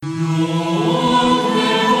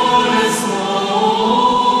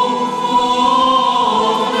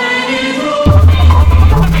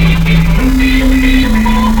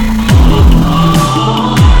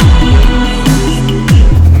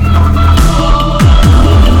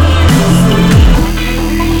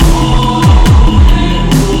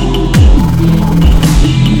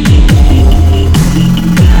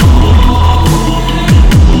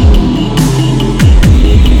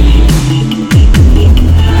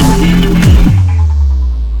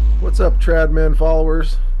Tradman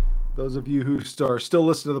followers, those of you who are still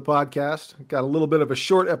listening to the podcast, got a little bit of a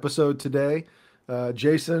short episode today.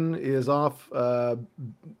 Jason is off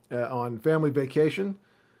on family vacation,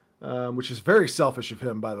 which is very selfish of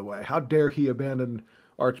him, by the way. How dare he abandon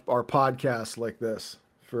our podcast like this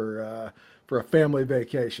for a family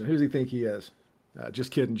vacation? Who does he think he is?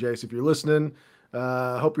 Just kidding, Jason. If you're listening,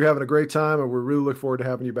 hope you're having a great time, and we really look forward to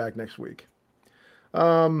having you back next week.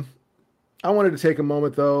 I wanted to take a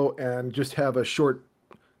moment, though, and just have a short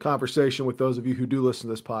conversation with those of you who do listen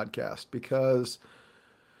to this podcast, because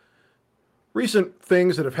recent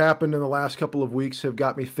things that have happened in the last couple of weeks have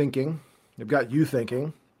got me thinking. They've got you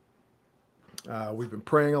thinking. We've been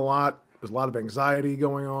praying a lot. There's a lot of anxiety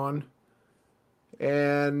going on.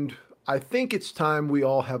 And I think it's time we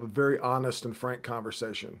all have a very honest and frank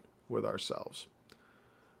conversation with ourselves.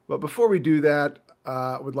 But before we do that,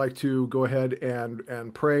 I would like to go ahead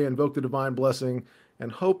and pray, invoke the divine blessing,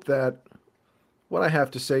 and hope that what I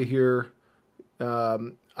have to say here,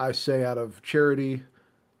 I say out of charity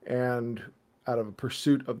and out of a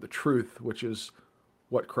pursuit of the truth, which is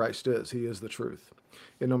what Christ is. He is the truth.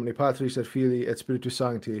 In nomine Patris et Filii et Spiritus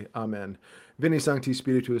Sancti. Amen. Veni Sancti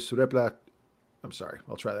Spiritus replat. I'm sorry,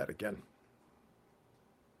 I'll try that again.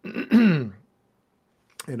 In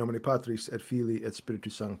nomine Patris et Filii et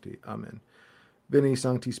Spiritus Sancti. Amen. Veni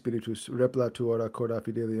Sancti Spiritus, replatur corda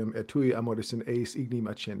fidelium, et tui amoris in eis ignim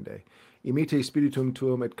accende. Imite spiritum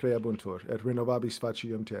tuum et creabuntur, et renovabis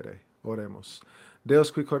facium terre. Oremus.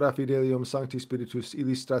 Deus qui corda fidelium Sancti Spiritus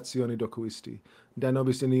illustratione docuisti, da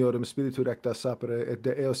nobis iniorum spiritu recta sapere, et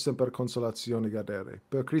de eos semper consolatione gadere.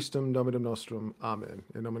 Per Christum Dominum nostrum. Amen.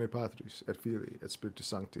 In nomine Patris, et Filii, et Spiritus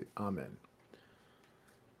Sancti. Amen.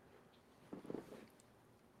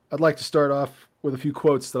 I'd like to start off with a few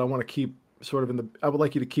quotes that I want to keep I would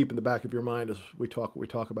like you to keep in the back of your mind as we talk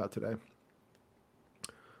about today.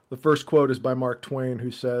 The first quote is by Mark Twain, who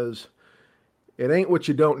says, "It ain't what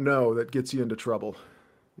you don't know that gets you into trouble.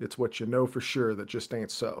 It's what you know for sure that just ain't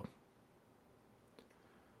so."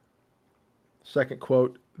 Second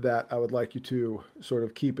quote that I would like you to sort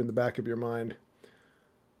of keep in the back of your mind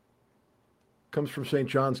comes from St.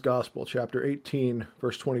 John's Gospel, chapter 18,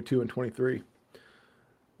 verse 22 and 23.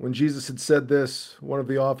 When Jesus had said this, one of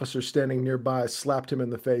the officers standing nearby slapped him in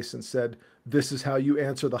the face and said, "This is how you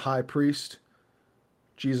answer the high priest?"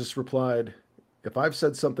 Jesus replied, "If I've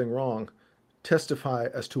said something wrong, testify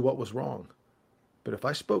as to what was wrong. But if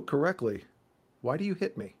I spoke correctly, why do you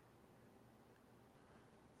hit me?"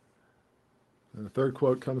 And the third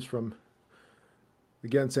quote comes from,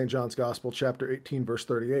 again, St. John's Gospel, chapter 18, verse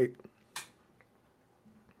 38.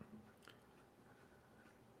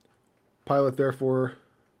 Pilate, therefore,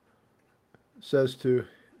 says to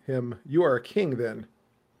him, "You are a king then."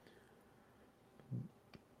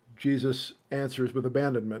 Jesus answers with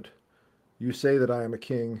abandonment, "You say that I am a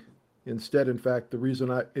king. Instead, in fact, it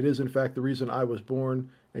is the reason I was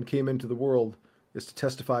born and came into the world is to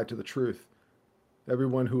testify to the truth.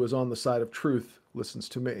 Everyone who is on the side of truth listens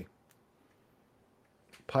to me."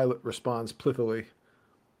 Pilate responds pithily,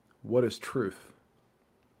 "What is truth?"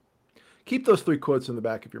 Keep those three quotes in the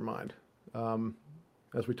back of your mind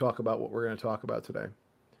as we talk about what we're going to talk about today.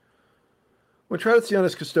 When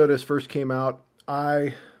Traditionis Custodes first came out,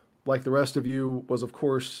 I, like the rest of you, was, of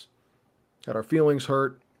course, had our feelings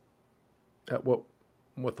hurt at what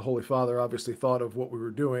the Holy Father obviously thought of what we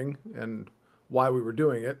were doing and why we were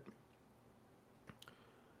doing it.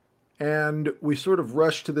 And we sort of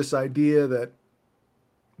rushed to this idea that,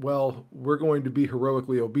 well, we're going to be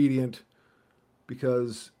heroically obedient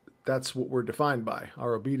because that's what we're defined by,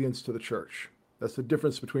 our obedience to the church. That's the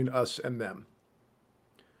difference between us and them.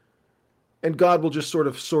 And God will just sort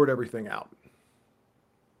of sort everything out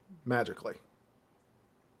magically.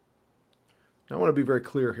 Now, I want to be very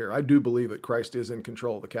clear here. I do believe that Christ is in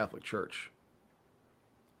control of the Catholic Church.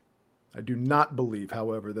 I do not believe,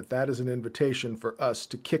 however, that that is an invitation for us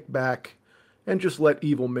to kick back and just let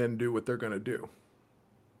evil men do what they're going to do.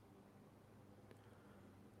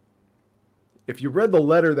 If you read the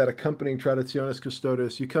letter that accompanied Traditionis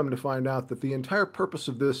Custodes, you come to find out that the entire purpose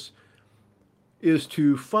of this is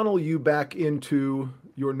to funnel you back into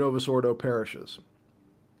your Novus Ordo parishes.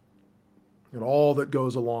 and all that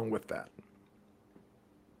goes along with that.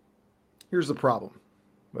 Here's the problem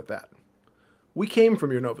with that. We came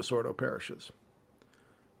from your Novus Ordo parishes.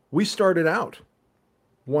 We started out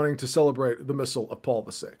wanting to celebrate the Missal of Paul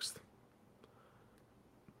VI.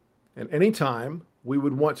 And anytime we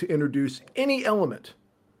would want to introduce any element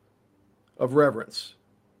of reverence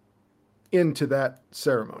into that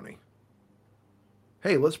ceremony,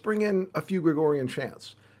 hey, let's bring in a few Gregorian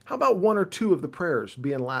chants. How about one or two of the prayers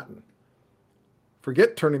be in Latin?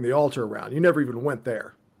 Forget turning the altar around. You never even went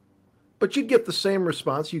there. But you'd get the same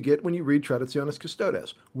response you get when you read Traditionis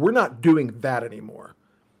Custodes. We're not doing that anymore.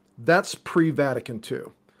 That's pre-Vatican II.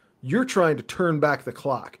 You're trying to turn back the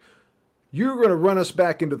clock. You're going to run us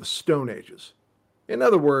back into the Stone Ages. In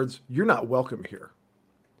other words, you're not welcome here.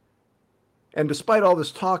 And despite all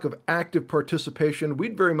this talk of active participation,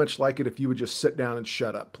 we'd very much like it if you would just sit down and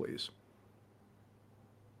shut up, please.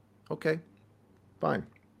 Okay, fine.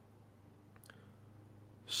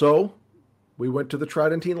 So we went to the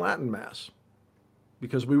Tridentine Latin Mass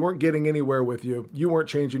because we weren't getting anywhere with you. You weren't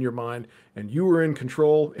changing your mind, and you were in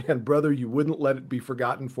control, and brother, you wouldn't let it be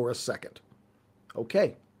forgotten for a second.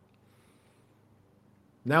 Okay.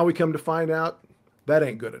 Now we come to find out that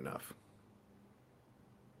ain't good enough.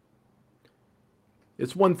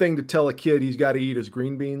 It's one thing to tell a kid he's got to eat his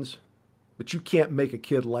green beans, but you can't make a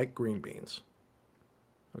kid like green beans.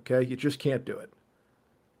 Okay? You just can't do it.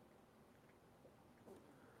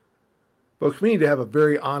 Folks, we need to have a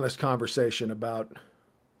very honest conversation about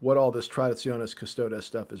what all this Traditionis Custodes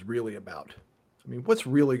stuff is really about. I mean, what's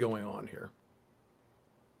really going on here?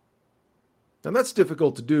 And that's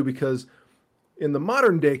difficult to do because in the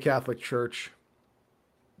modern day Catholic Church,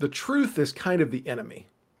 the truth is kind of the enemy.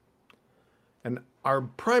 And our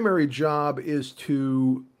primary job is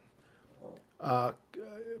to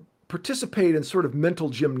participate in sort of mental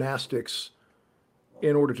gymnastics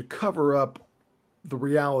in order to cover up the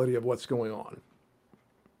reality of what's going on.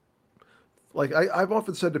 Like I've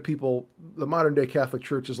often said to people, the modern day Catholic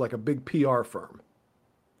Church is like a big PR firm,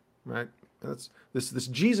 right? That's this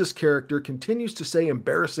Jesus character continues to say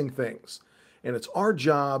embarrassing things. And it's our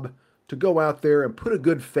job to go out there and put a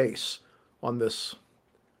good face on this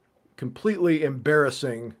completely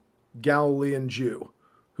embarrassing Galilean Jew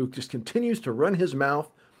who just continues to run his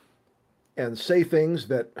mouth and say things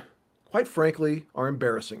that, quite frankly, are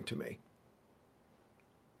embarrassing to me.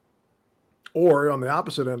 Or on the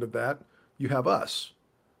opposite end of that, you have us,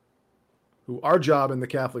 who our job in the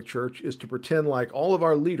Catholic Church is to pretend like all of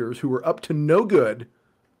our leaders who were up to no good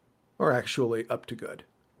are actually up to good.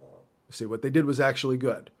 See, what they did was actually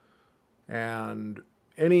good. And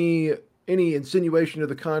any insinuation to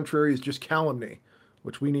the contrary is just calumny,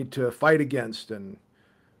 which we need to fight against and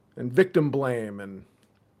victim blame. And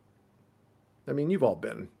I mean, you've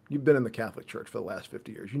been in the Catholic Church for the last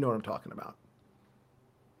 50 years. You know what I'm talking about.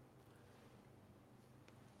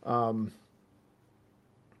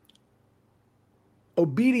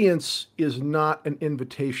 Obedience is not an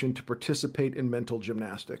invitation to participate in mental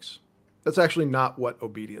gymnastics. That's actually not what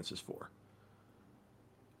obedience is for.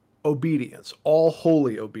 Obedience, all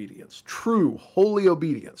holy obedience, true holy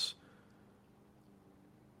obedience,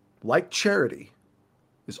 like charity,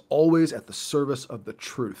 is always at the service of the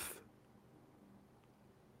truth.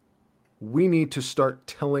 We need to start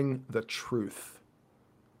telling the truth.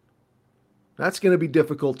 That's going to be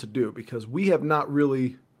difficult to do because we have not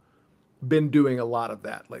really been doing a lot of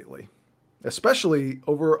that lately, especially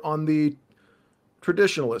over on the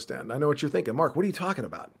traditionalist end. I know what you're thinking. Mark, what are you talking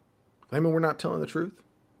about? I mean, we're not telling the truth.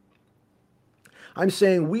 I'm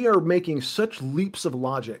saying we are making such leaps of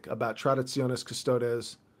logic about Traditionis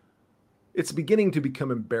Custodes. It's beginning to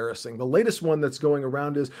become embarrassing. The latest one that's going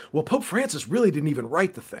around is, well, Pope Francis really didn't even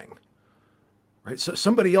write the thing. Right? So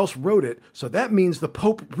somebody else wrote it. So that means the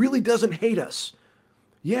Pope really doesn't hate us.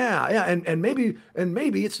 Yeah. And maybe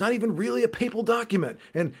it's not even really a papal document.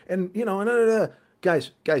 And you know,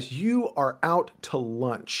 Guys, you are out to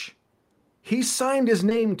lunch. He signed his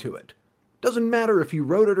name to it. Doesn't matter if he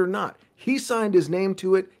wrote it or not. He signed his name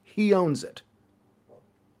to it. He owns it.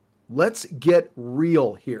 Let's get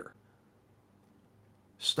real here.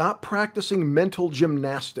 Stop practicing mental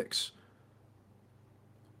gymnastics.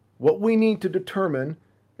 What we need to determine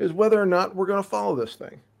is whether or not we're going to follow this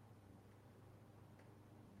thing.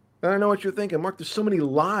 And I know what you're thinking, Mark, there's so many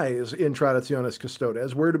lies in Traditionis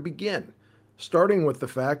Custodes. Where to begin? Starting with the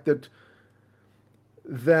fact that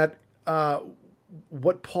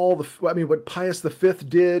what Pius V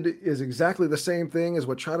did is exactly the same thing as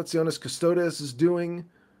what Traditionis Custodes is doing.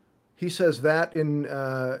 He says that in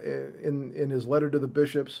his letter to the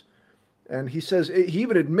bishops, and he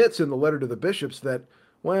even admits in the letter to the bishops that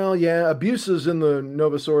Well, yeah, abuses in the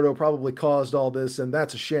Novus Ordo probably caused all this, and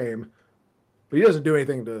that's a shame. But he doesn't do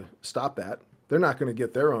anything to stop that. They're not going to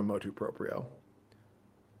get their own motu proprio.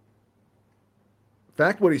 In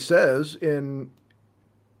fact, what he says in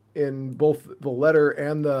both the letter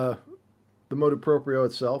and the motu proprio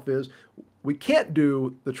itself is we can't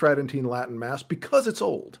do the Tridentine Latin Mass because it's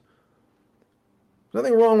old. There's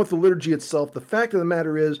nothing wrong with the liturgy itself. The fact of the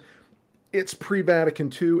matter is it's pre-Vatican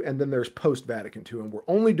II, and then there's post-Vatican II, and we're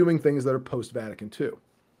only doing things that are post-Vatican II.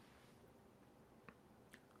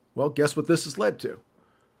 Well, guess what this has led to?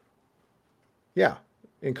 Yeah,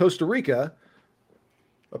 in Costa Rica,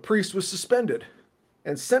 a priest was suspended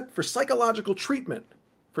and sent for psychological treatment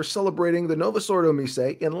for celebrating the Novus Ordo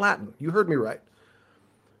Missae in Latin. You heard me right.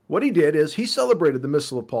 What he did is he celebrated the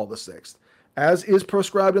Missal of Paul VI, as is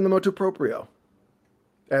proscribed in the Motu Proprio,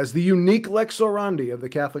 as the unique lex orandi of the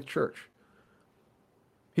Catholic Church.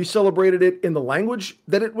 He celebrated it in the language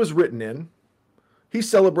that it was written in. He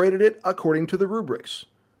celebrated it according to the rubrics.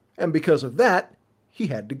 And because of that, he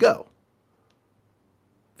had to go.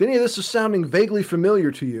 If any of this is sounding vaguely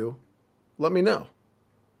familiar to you, let me know.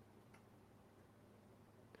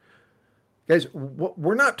 Guys,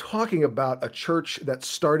 we're not talking about a church that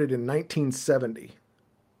started in 1970.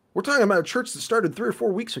 We're talking about a church that started 3 or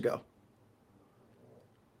 4 weeks ago.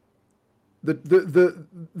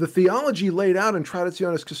 The theology laid out in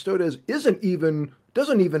Traditionis Custodes doesn't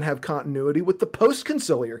even have continuity with the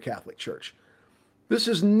post-conciliar Catholic Church. This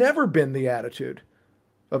has never been the attitude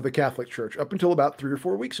of the Catholic Church up until about 3 or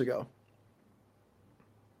 4 weeks ago.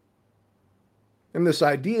 And this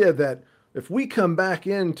idea that if we come back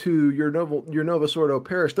into your Novus Ordo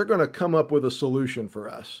parish, they're going to come up with a solution for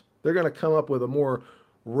us. They're going to come up with a more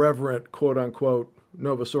reverent, quote-unquote,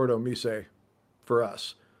 Novus Ordo Missae for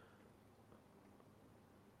us.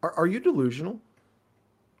 Are you delusional?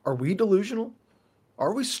 Are we delusional?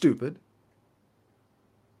 Are we stupid?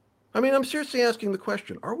 I mean, I'm seriously asking the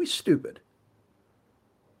question. Are we stupid?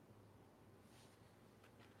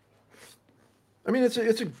 I mean, it's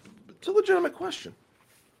a legitimate question.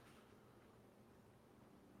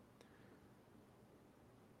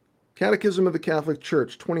 Catechism of the Catholic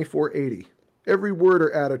Church, 2480. Every word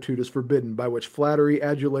or attitude is forbidden by which flattery,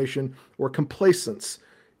 adulation, or complacence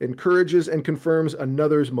encourages and confirms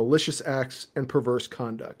another's malicious acts and perverse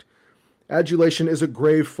conduct. Adulation is a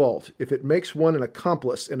grave fault if it makes one an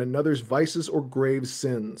accomplice in another's vices or grave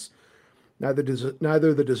sins. Neither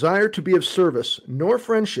the desire to be of service nor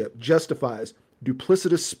friendship justifies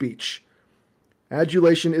duplicitous speech.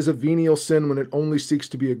 Adulation is a venial sin when it only seeks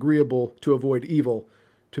to be agreeable to avoid evil,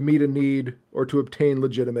 to meet a need, or to obtain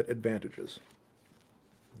legitimate advantages.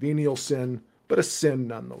 Venial sin, but a sin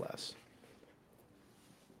nonetheless.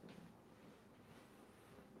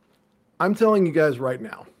 I'm telling you guys right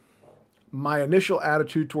now, my initial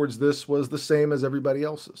attitude towards this was the same as everybody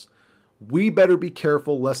else's. We better be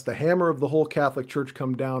careful lest the hammer of the whole Catholic Church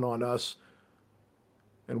come down on us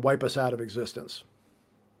and wipe us out of existence.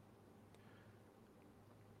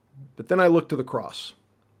 But then I looked to the cross.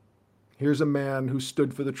 Here's a man who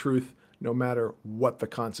stood for the truth no matter what the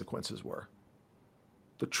consequences were.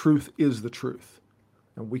 The truth is the truth,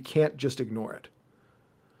 and we can't just ignore it.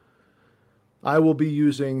 I will be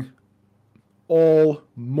using all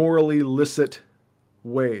morally licit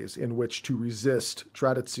ways in which to resist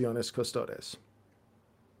Traditionis Custodes.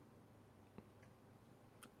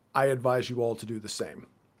 I advise you all to do the same.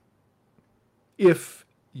 If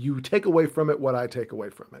you take away from it what I take away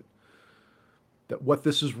from it, that what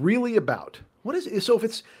this is really about, because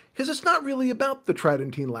it's not really about the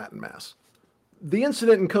Tridentine Latin Mass. The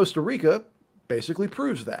incident in Costa Rica basically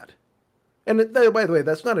proves that. And by the way,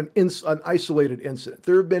 that's not an isolated incident.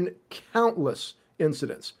 There have been countless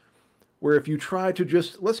incidents where if you try to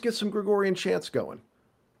let's get some Gregorian chants going,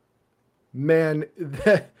 man,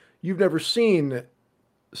 you've never seen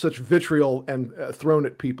such vitriol and thrown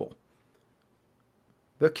at people.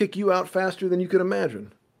 They'll kick you out faster than you could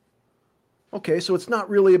imagine. Okay, so it's not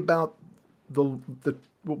really about the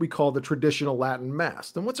what we call the traditional Latin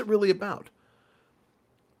Mass. Then what's it really about?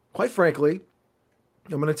 Quite frankly,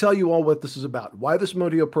 I'm going to tell you all what this is about, why this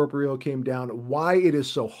motu proprio came down, why it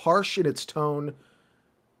is so harsh in its tone,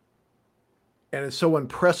 and it's so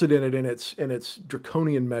unprecedented in its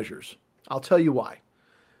draconian measures. I'll tell you why.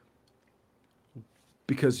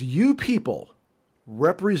 Because you people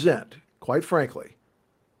represent, quite frankly,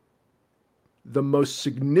 the most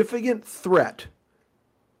significant threat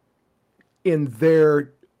in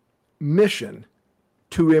their mission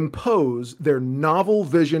to impose their novel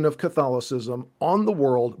vision of Catholicism on the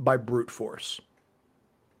world by brute force.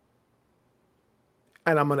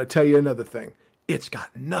 And I'm going to tell you another thing. It's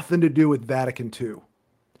got nothing to do with Vatican II.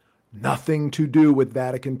 Nothing to do with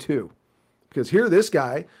Vatican II. Because here, this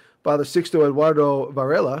guy, Father Sixto Eduardo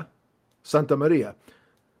Varela, Santa Maria,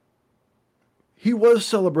 he was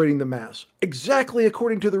celebrating the Mass exactly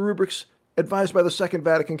according to the rubrics advised by the Second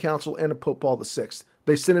Vatican Council and Pope Paul VI.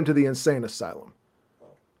 They sent him to the insane asylum.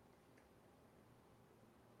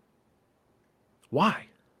 Why?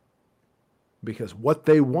 Because what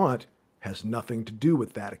they want has nothing to do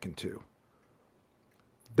with Vatican II.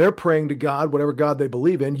 They're praying to God, whatever God they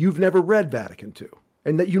believe in. You've never read Vatican II,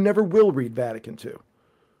 and that you never will read Vatican II.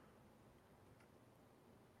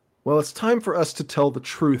 Well, it's time for us to tell the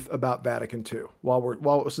truth about Vatican II.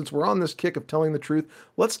 Since we're on this kick of telling the truth,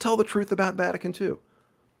 let's tell the truth about Vatican II.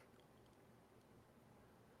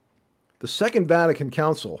 The Second Vatican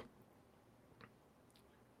Council,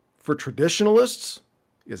 for traditionalists,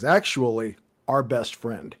 is actually our best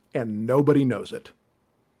friend, and nobody knows it.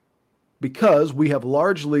 Because we have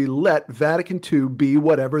largely let Vatican II be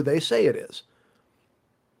whatever they say it is.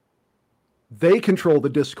 They control the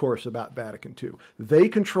discourse about Vatican II. They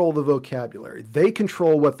control the vocabulary. They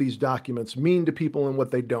control what these documents mean to people and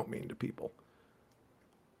what they don't mean to people.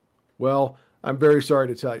 Well, I'm very sorry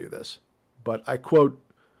to tell you this, but I quote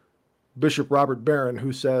Bishop Robert Barron,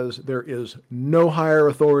 who says there is no higher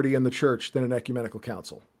authority in the church than an ecumenical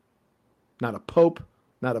council. Not a pope,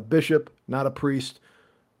 not a bishop, not a priest,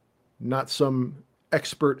 not some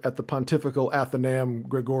expert at the Pontifical Athenaeum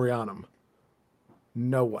Gregorianum.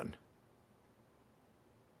 No one.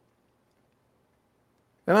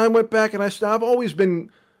 And I went back and I've always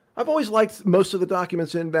liked most of the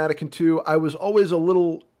documents in Vatican II. I was always a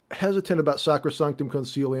little hesitant about Sacrosanctum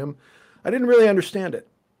Concilium. I didn't really understand it.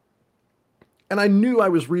 And I knew I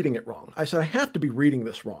was reading it wrong. I said, I have to be reading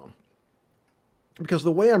this wrong. Because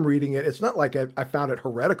the way I'm reading it, it's not like I found it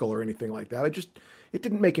heretical or anything like that. It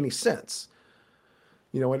didn't make any sense.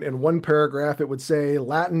 You know, in one paragraph, it would say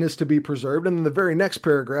Latin is to be preserved. And in the very next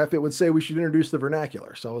paragraph, it would say we should introduce the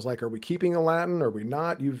vernacular. So I was like, are we keeping the Latin? Are we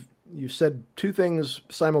not? You've said two things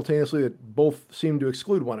simultaneously that both seem to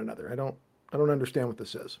exclude one another. I don't understand what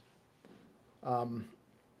this is. And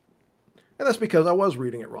that's because I was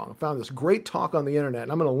reading it wrong. I found this great talk on the internet,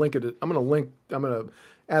 and I'm going to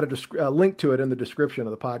add a link to it in the description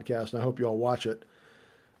of the podcast, and I hope you all watch it.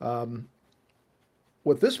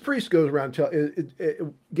 What this priest gets around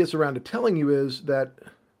to telling you is that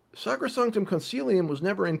Sacrosanctum Concilium was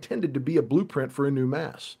never intended to be a blueprint for a new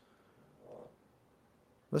Mass.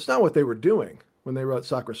 That's not what they were doing when they wrote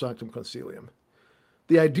Sacrosanctum Concilium.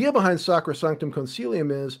 The idea behind Sacrosanctum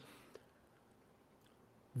Concilium is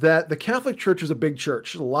that the Catholic Church is a big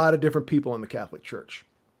church. There's a lot of different people in the Catholic Church.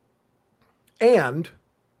 And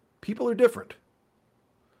people are different.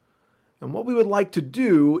 And what we would like to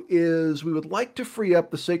do is we would like to free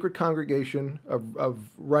up the sacred congregation of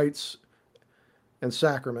rites and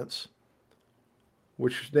sacraments,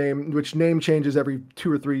 which name changes every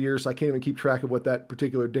 2 or 3 years. So I can't even keep track of what that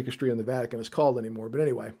particular dicastery in the Vatican is called anymore. But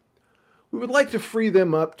anyway, we would like to free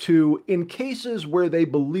them up to, in cases where they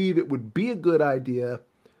believe it would be a good idea,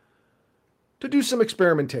 to do some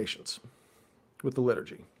experimentations with the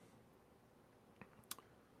liturgy.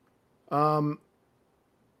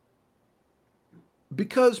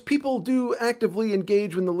 Because people do actively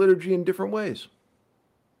engage in the liturgy in different ways.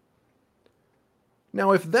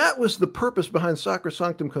 Now, if that was the purpose behind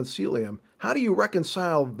Sacrosanctum Concilium, how do you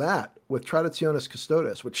reconcile that with Traditionis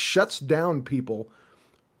Custodes, which shuts down people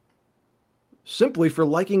simply for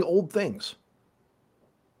liking old things?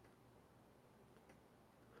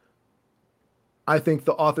 I think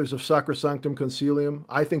the authors of Sacrosanctum Concilium,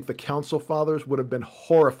 I think the Council Fathers would have been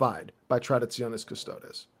horrified by Traditionis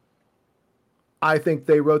Custodes. I think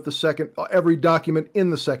they wrote every document in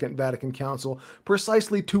the Second Vatican Council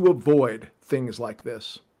precisely to avoid things like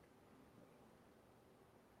this.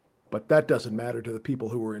 But that doesn't matter to the people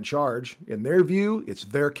who were in charge. In their view, it's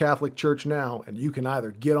their Catholic Church now, and you can either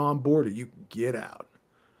get on board or you can get out.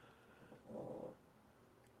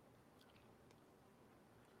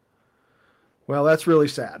 Well, that's really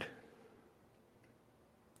sad.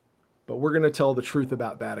 But we're going to tell the truth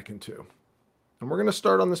about Vatican II. And we're going to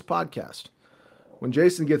start on this podcast. When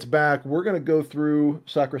Jason gets back, we're going to go through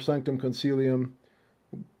Sacrosanctum Concilium.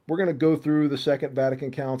 We're going to go through the Second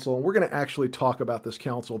Vatican Council, and we're going to actually talk about this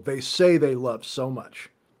council they say they love so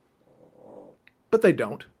much. But they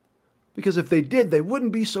don't. Because if they did, they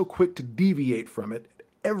wouldn't be so quick to deviate from it at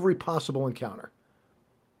every possible encounter.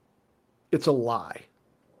 It's a lie.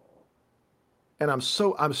 And I'm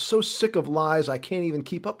so sick of lies, I can't even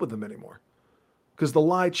keep up with them anymore. Because the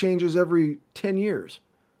lie changes every 10 years.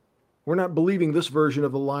 We're not believing this version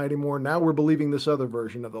of the lie anymore. Now we're believing this other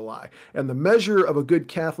version of the lie. And the measure of a good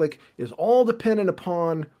Catholic is all dependent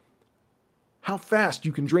upon how fast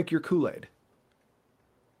you can drink your Kool-Aid.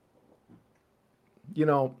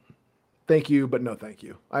 Thank you, but no thank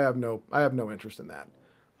you. I have no interest in that.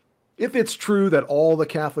 If it's true that all the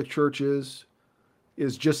Catholic Church is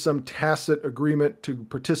just some tacit agreement to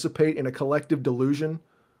participate in a collective delusion,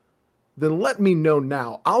 then let me know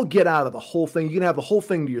now. I'll get out of the whole thing. You can have the whole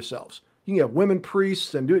thing to yourselves. You can have women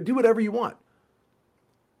priests and do whatever you want.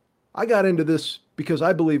 I got into this because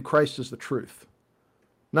I believe Christ is the truth,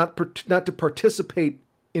 not to participate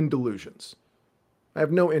in delusions. I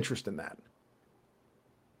have no interest in that.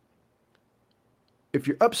 If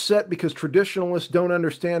you're upset because traditionalists don't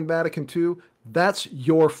understand Vatican II, that's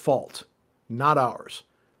your fault, not ours.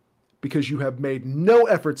 Because you have made no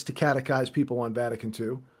efforts to catechize people on Vatican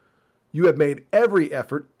II. You have made every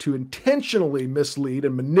effort to intentionally mislead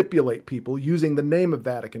and manipulate people using the name of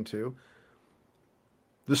Vatican II.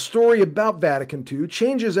 The story about Vatican II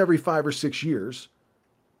changes every 5 or 6 years.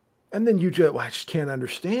 And then I just can't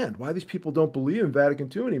understand why these people don't believe in Vatican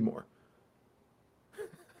II anymore.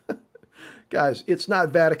 Guys, it's not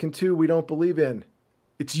Vatican II we don't believe in.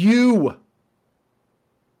 It's you.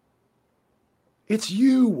 It's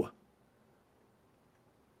you.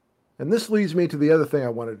 And this leads me to the other thing I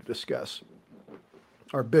wanted to discuss.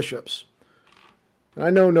 Our bishops. And I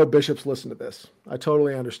know no bishops listen to this. I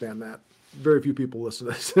totally understand that. Very few people listen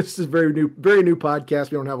to this. This is a very new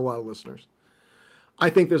podcast. We don't have a lot of listeners. I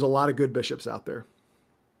think there's a lot of good bishops out there.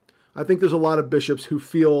 I think there's a lot of bishops who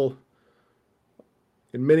feel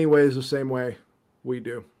in many ways the same way we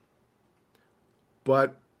do.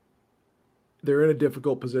 But they're in a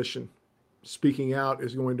difficult position. Speaking out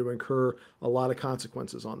is going to incur a lot of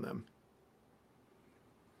consequences on them.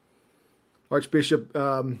 Archbishop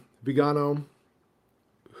Vigano,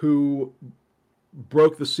 who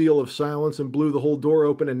broke the seal of silence and blew the whole door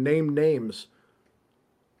open and named names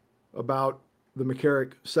about the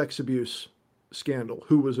McCarrick sex abuse scandal,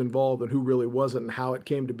 who was involved and who really wasn't and how it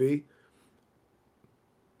came to be.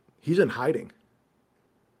 He's in hiding.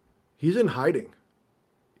 He's in hiding.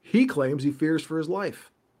 He claims he fears for his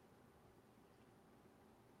life.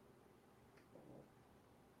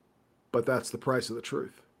 But that's the price of the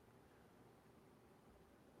truth.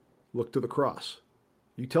 Look to the cross.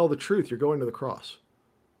 You tell the truth, you're going to the cross.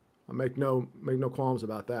 I make no qualms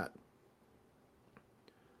about that.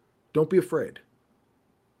 Don't be afraid.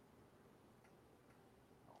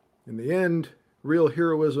 In the end, real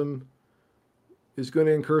heroism is going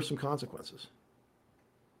to incur some consequences.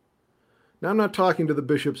 Now, I'm not talking to the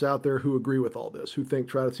bishops out there who agree with all this, who think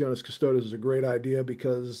Traditionis Custodes is a great idea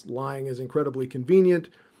because lying is incredibly convenient,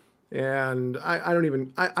 and I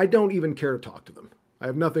don't even care to talk to them. I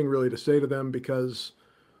have nothing really to say to them because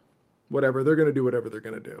whatever, they're going to do whatever they're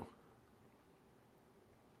going to do.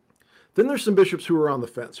 Then there's some bishops who are on the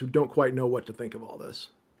fence, who don't quite know what to think of all this,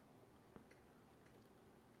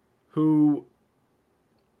 who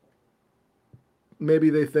maybe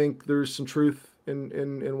they think there's some truth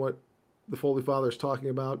in what the Holy Father is talking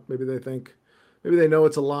about. Maybe they know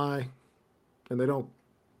it's a lie, and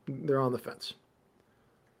they're on the fence.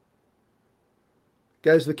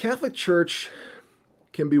 Guys, the Catholic Church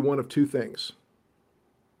can be one of two things.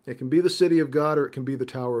 It can be the city of God, or it can be the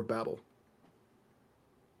Tower of Babel.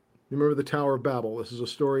 You remember the Tower of Babel? This is a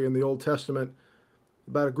story in the Old Testament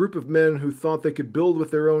about a group of men who thought they could build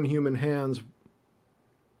with their own human hands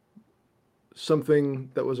something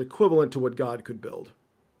that was equivalent to what God could build,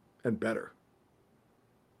 and better.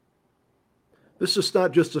 This is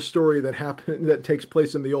not just a story that takes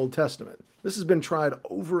place in the Old Testament. This has been tried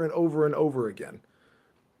over and over and over again.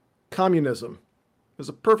 Communism is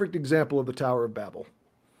a perfect example of the Tower of Babel.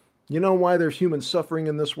 You know why there's human suffering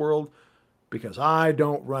in this world? Because I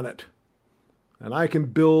don't run it. And I can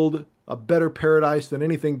build a better paradise than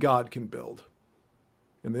anything God can build.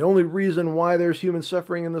 And the only reason why there's human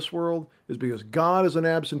suffering in this world is because God is an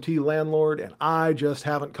absentee landlord and I just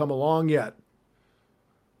haven't come along yet.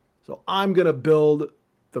 So I'm going to build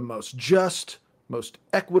the most just, most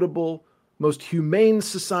equitable, most humane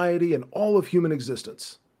society in all of human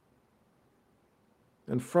existence.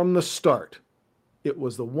 And from the start, it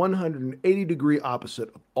was the 180-degree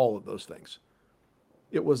opposite of all of those things.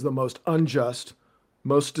 It was the most unjust,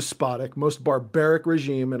 most despotic, most barbaric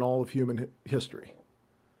regime in all of human history.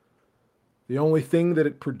 The only thing that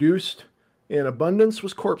it produced in abundance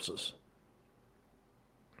was corpses.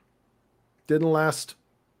 Didn't last,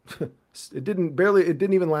 it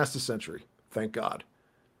didn't even last a century, thank God.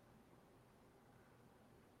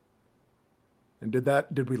 And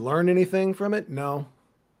did we learn anything from it? No.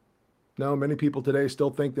 No, many people today still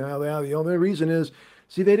think that the only reason is,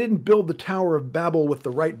 see, they didn't build the Tower of Babel with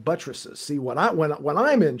the right buttresses. See, when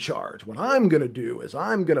I'm in charge, what I'm going to do is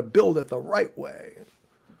I'm going to build it the right way.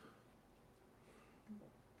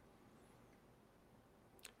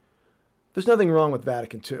 There's nothing wrong with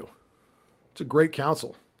Vatican II. It's a great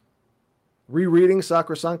council. Rereading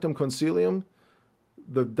Sacrosanctum Concilium,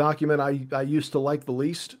 the document I used to like the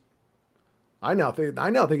least, I now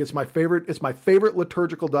think it's my favorite. It's my favorite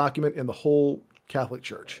liturgical document in the whole Catholic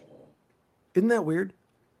Church. Isn't that weird?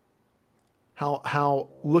 How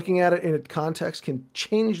looking at it in its context can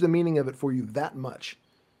change the meaning of it for you that much.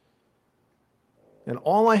 And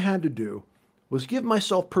all I had to do was give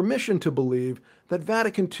myself permission to believe that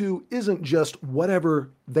Vatican II isn't just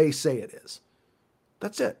whatever they say it is.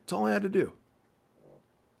 That's it. That's all I had to do.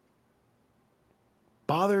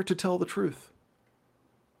 Bother to tell the truth.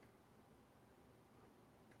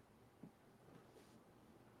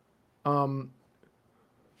 The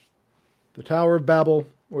Tower of Babel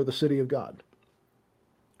or the City of God.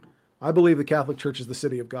 I believe the Catholic Church is the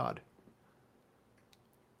city of God.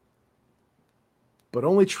 But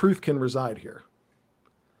only truth can reside here.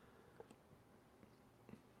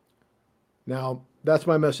 Now, that's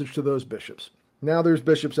my message to those bishops. Now there's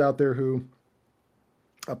bishops out there who,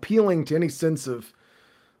 appealing to any sense of,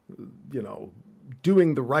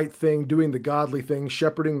 doing the right thing, doing the godly thing,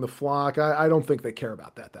 shepherding the flock, I don't think they care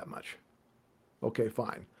about that much. Okay,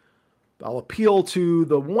 fine. I'll appeal to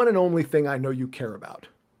the one and only thing I know you care about: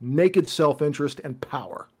 naked self-interest and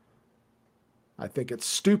power. I think it's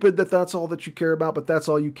stupid that that's all that you care about, but that's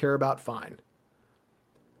all you care about, fine.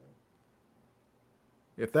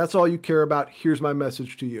 If that's all you care about, here's my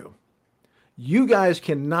message to you. You guys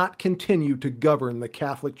cannot continue to govern the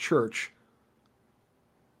Catholic Church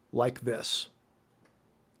like this.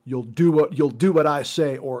 You'll do what I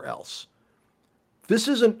say or else. This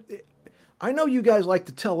isn't, I know you guys like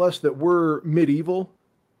to tell us that we're medieval,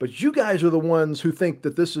 but you guys are the ones who think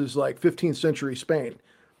that this is like 15th century Spain.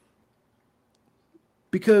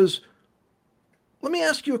 Because let me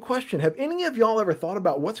ask you a question. Have any of y'all ever thought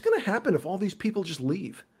about what's going to happen if all these people just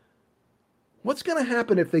leave? What's going to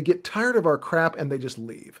happen if they get tired of our crap and they just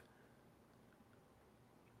leave?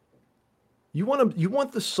 You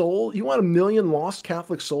want the soul? You want 1 million lost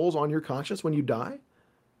Catholic souls on your conscience when you die?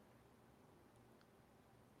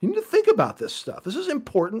 You need to think about this stuff. This is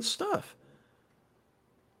important stuff.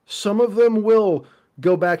 Some of them will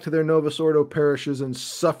go back to their Novus Ordo parishes and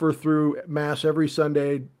suffer through Mass every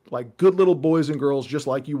Sunday like good little boys and girls, just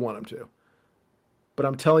like you want them to. But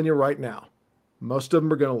I'm telling you right now, most of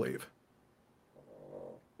them are going to leave.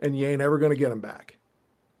 And you ain't ever going to get them back.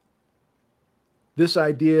 This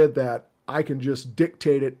idea that I can just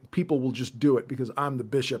dictate it, people will just do it because I'm the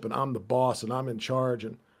bishop and I'm the boss and I'm in charge.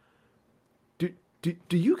 And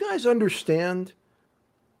do you guys understand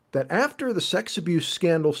that after the sex abuse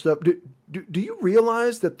scandal stuff, do you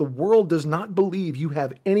realize that the world does not believe you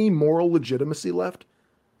have any moral legitimacy left?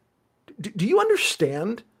 Do you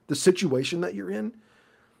understand the situation that you're in?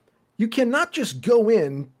 You cannot just go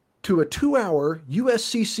in to a 2-hour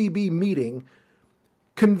USCCB meeting,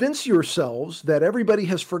 convince yourselves that everybody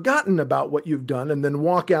has forgotten about what you've done, and then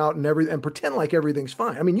walk out and pretend like everything's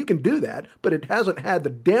fine. I mean, you can do that, but it hasn't had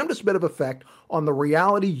the damnedest bit of effect on the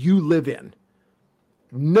reality you live in.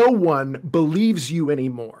 No one believes you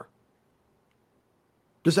anymore.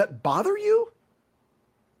 Does that bother you?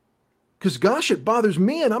 Because gosh, it bothers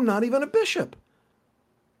me, and I'm not even a bishop.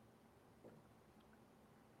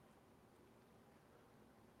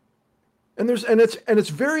 And it's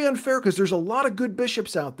very unfair because there's a lot of good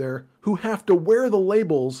bishops out there who have to wear the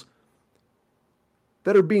labels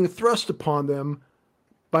that are being thrust upon them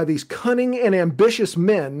by these cunning and ambitious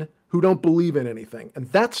men who don't believe in anything.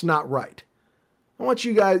 And that's not right. I want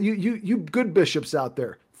you guys, you good bishops out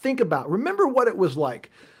there, remember what it was like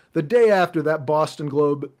the day after that Boston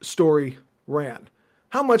Globe story ran.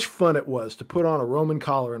 How much fun it was to put on a Roman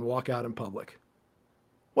collar and walk out in public.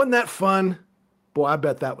 Wasn't that fun? Boy, I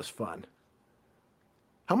bet that was fun.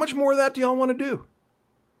 How much more of that do y'all want to do?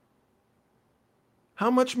 How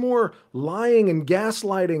much more lying and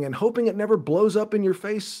gaslighting and hoping it never blows up in your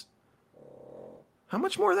face? How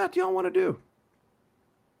much more of that do y'all want to do?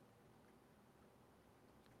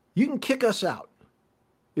 You can kick us out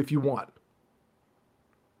if you want.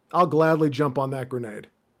 I'll gladly jump on that grenade,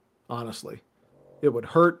 honestly. It would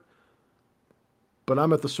hurt, but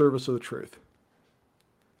I'm at the service of the truth.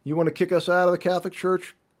 You want to kick us out of the Catholic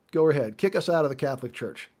Church? Go ahead. Kick us out of the Catholic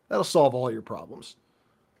Church. That'll solve all your problems.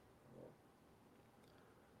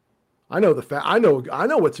 I know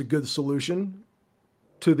what's a good solution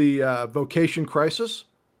to the vocation crisis.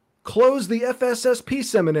 Close the FSSP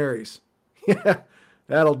seminaries. Yeah,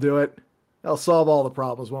 that'll do it. That'll solve all the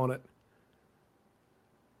problems, won't it?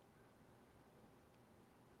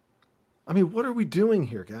 I mean, what are we doing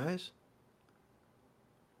here, guys?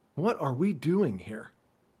 What are we doing here?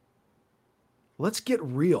 Let's get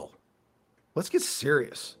real. Let's get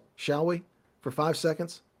serious, shall we? For 5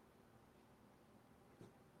 seconds.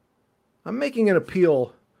 I'm making an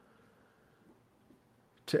appeal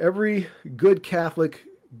to every good Catholic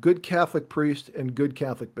priest, and good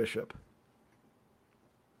Catholic bishop.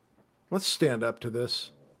 Let's stand up to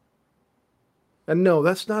this. And no,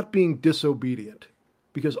 that's not being disobedient,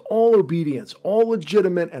 because all obedience, all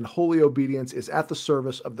legitimate and holy obedience, is at the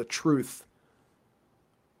service of the truth.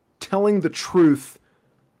 Telling the truth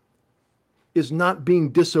is not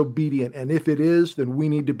being disobedient, and if it is, then we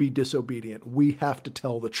need to be disobedient. We have to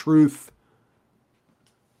tell the truth.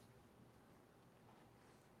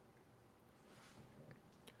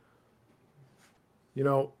 You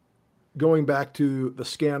know, going back to the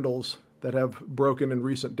scandals that have broken in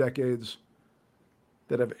recent decades,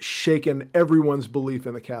 that have shaken everyone's belief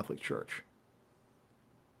in the Catholic Church.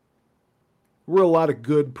 There were a lot of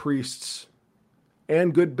good priests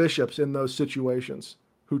and good bishops in those situations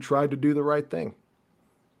who tried to do the right thing.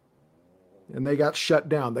 And they got shut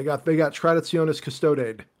down. They got Traditionis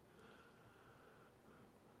Custoded.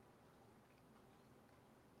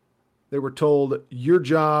 They were told, your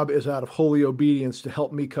job is out of holy obedience to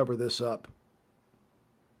help me cover this up.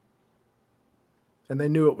 And they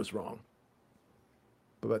knew it was wrong.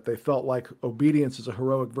 But they felt like obedience is a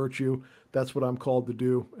heroic virtue. That's what I'm called to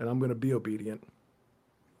do, and I'm going to be obedient.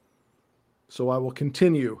 So I will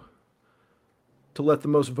continue to let the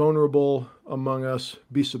most vulnerable among us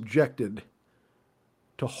be subjected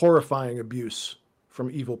to horrifying abuse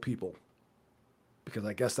from evil people, because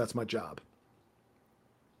I guess that's my job.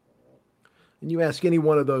 And you ask any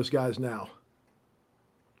one of those guys now,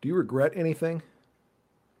 do you regret anything?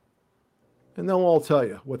 And they'll all tell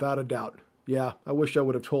you, without a doubt, yeah, I wish I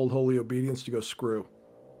would have told holy obedience to go screw.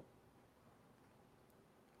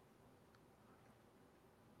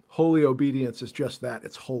 Holy obedience is just that.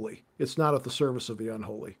 It's holy. It's not at the service of the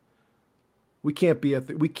unholy. We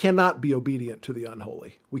cannot be obedient to the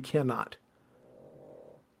unholy. We cannot.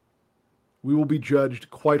 We will be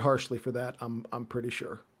judged quite harshly for that, I'm pretty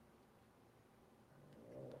sure.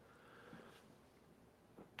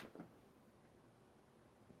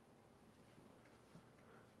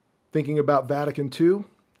 Thinking about Vatican II,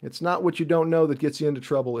 it's not what you don't know that gets you into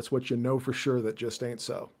trouble. It's what you know for sure that just ain't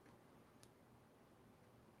so.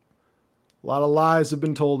 A lot of lies have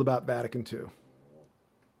been told about Vatican II.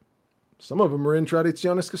 Some of them are in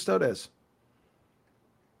Traditionis Custodes.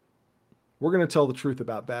 We're going to tell the truth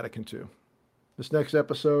about Vatican II. This next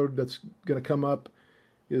episode that's going to come up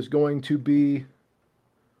is going to be,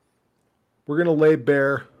 we're going to lay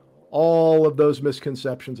bare all of those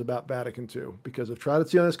misconceptions about Vatican II. Because if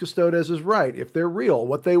Traditionis Custodes is right, if they're real,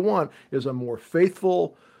 what they want is a more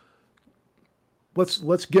faithful,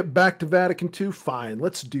 let's get back to Vatican II, fine,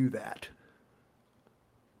 let's do that.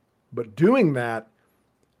 But doing that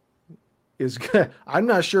is, I'm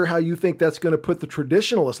not sure how you think that's going to put the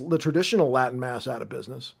traditional Latin Mass out of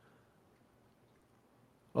business.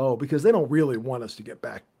 Oh, because they don't really want us to get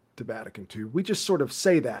back to Vatican II. We just sort of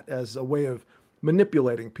say that as a way of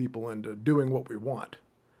manipulating people into doing what we want.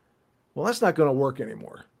 Well, that's not going to work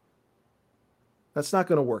anymore. That's not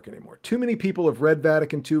going to work anymore. Too many people have read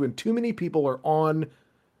Vatican II, and too many people are on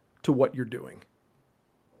to what you're doing.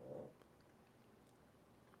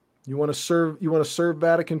 You want to serve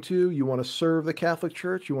Vatican II? You want to serve the Catholic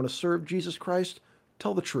Church? You want to serve Jesus Christ?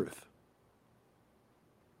 Tell the truth.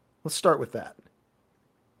 Let's start with that.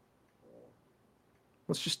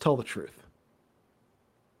 Let's just tell the truth.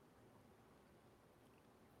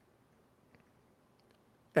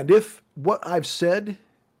 And if what I've said,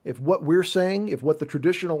 if what we're saying, if what the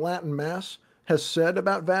traditional Latin Mass has said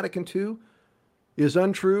about Vatican II is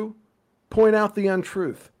untrue, point out the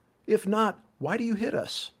untruth. If not, why do you hit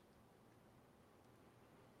us?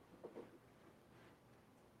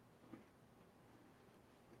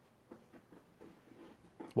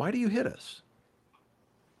 Why do you hit us?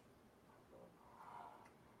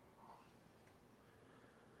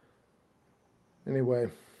 Anyway,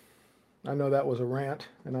 I know that was a rant,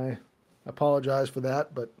 and I apologize for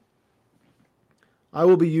that, but I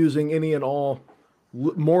will be using any and all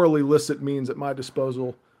morally licit means at my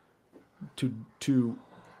disposal to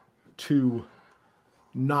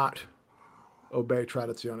not obey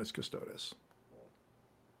Traditionis Custodes.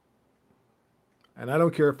 And I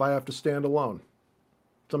don't care if I have to stand alone.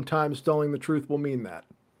 Sometimes telling the truth will mean that.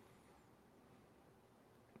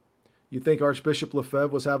 You think Archbishop Lefebvre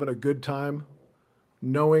was having a good time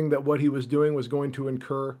knowing that what he was doing was going to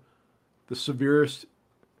incur the severest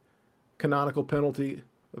canonical penalty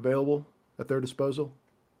available at their disposal?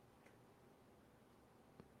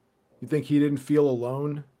 You think he didn't feel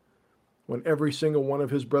alone when every single one of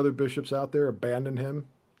his brother bishops out there abandoned him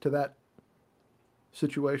to that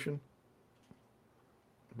situation?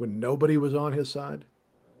 When nobody was on his side?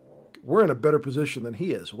 We're in a better position than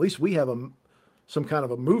he is. At least we have some kind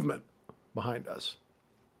of a movement behind us.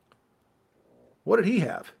 What did he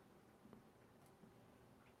have?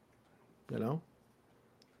 You know?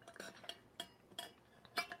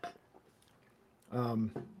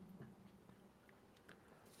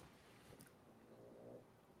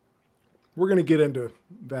 We're going to get into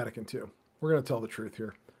Vatican II. We're going to tell the truth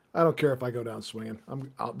here. I don't care if I go down swinging.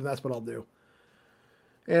 That's what I'll do.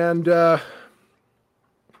 And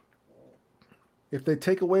if they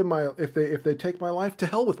take away if they take my life, to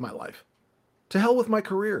hell with my life, to hell with my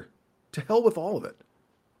career, to hell with all of it.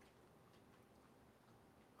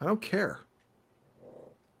 I don't care.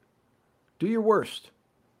 Do your worst.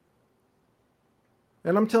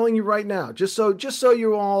 And I'm telling you right now, just so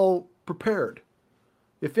you're all prepared.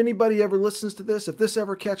 If anybody ever listens to this, if this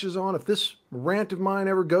ever catches on, if this rant of mine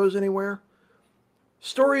ever goes anywhere,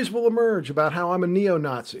 stories will emerge about how I'm a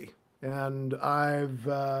neo-Nazi and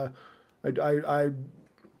I'm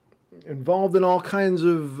involved in all kinds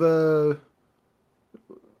of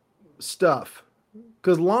stuff.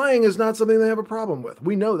 Because lying is not something they have a problem with.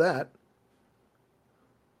 We know that.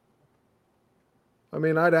 I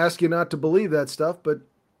mean, I'd ask you not to believe that stuff, but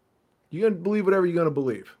you're going to believe whatever you're going to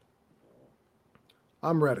believe.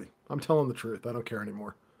 I'm ready. I'm telling the truth. I don't care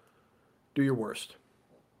anymore. Do your worst.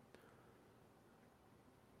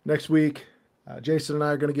 Next week, Jason and I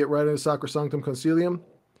are going to get right into Sacrosanctum Concilium.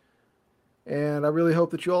 And I really hope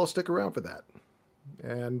that you all stick around for that.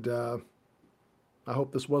 And I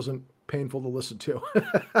hope this wasn't painful to listen to.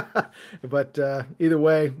 But either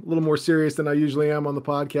way, a little more serious than I usually am on the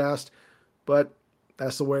podcast. But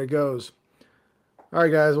that's the way it goes. All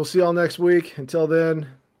right, guys. We'll see y'all next week. Until then,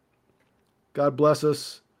 God bless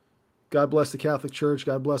us. God bless the Catholic Church.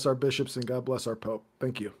 God bless our bishops. And God bless our Pope.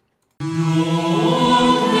 Thank you.